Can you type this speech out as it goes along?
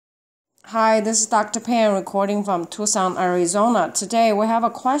Hi, this is Dr. Pan recording from Tucson, Arizona. Today we have a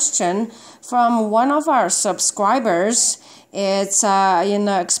question from one of our subscribers. It's an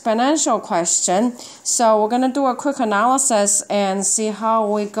exponential question. So we're going to do a quick analysis and see how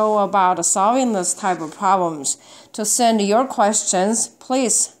we go about solving this type of problems. To send your questions,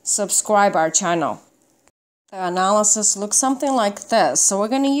 please subscribe our channel. The analysis looks something like this. So we're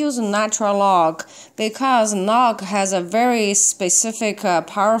going to use natural log because log has a very specific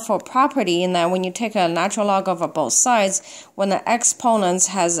powerful property in that when you take a natural log over both sides, when the exponent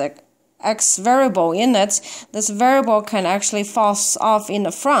has a x variable in it, this variable can actually fall off in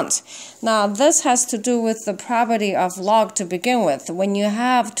the front. Now this has to do with the property of log to begin with. When you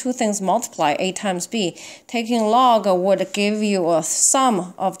have two things multiply, a times b, taking log would give you a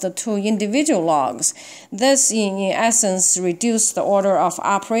sum of the two individual logs. This in essence reduces the order of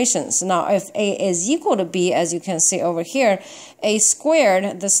operations. Now if a is equal to b, as you can see over here, a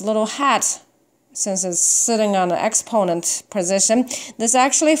squared, this little hat, since it's sitting on the exponent position, this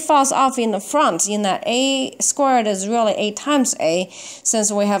actually falls off in the front in that a squared is really a times a.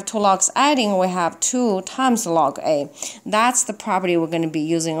 Since we have two logs adding, we have 2 times log a. That's the property we're going to be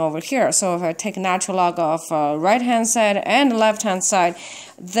using over here. So if I take natural log of right hand side and left hand side,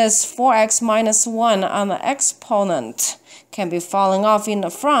 this 4x minus 1 on the exponent can be falling off in the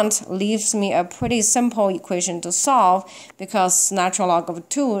front, leaves me a pretty simple equation to solve because natural log of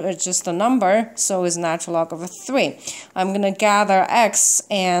 2 is just a number, so is natural log of 3. I'm going to gather x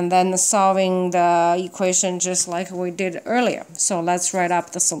and then solving the equation just like we did earlier. So let's write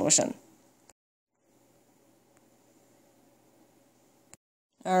up the solution.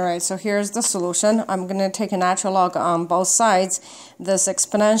 Alright, so here's the solution. I'm going to take a natural log on both sides. This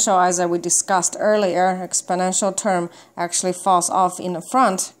exponential, as we discussed earlier, exponential term actually falls off in the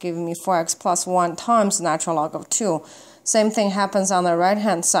front, giving me 4x plus 1 times natural log of 2. Same thing happens on the right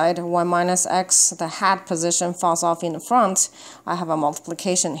hand side. 1 minus x, the hat position falls off in the front. I have a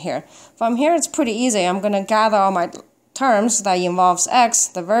multiplication here. From here it's pretty easy. I'm going to gather all my terms that involves x,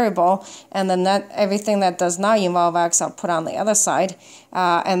 the variable, and then everything that does not involve x I'll put on the other side.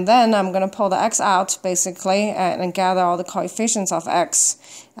 And then I'm going to pull the x out basically and gather all the coefficients of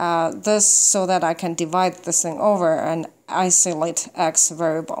x. This so that I can divide this thing over and isolate x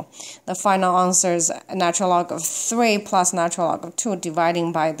variable. The final answer is natural log of 3 plus natural log of 2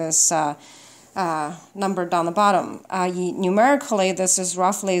 dividing by this number down the bottom. Numerically, this is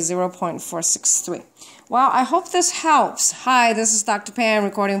roughly 0.463. Well, I hope this helps. Hi, this is Dr. Pan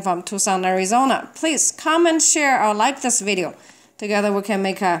recording from Tucson, Arizona. Please comment, share, or like this video. Together we can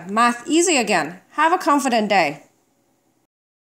make math easy again. Have a confident day.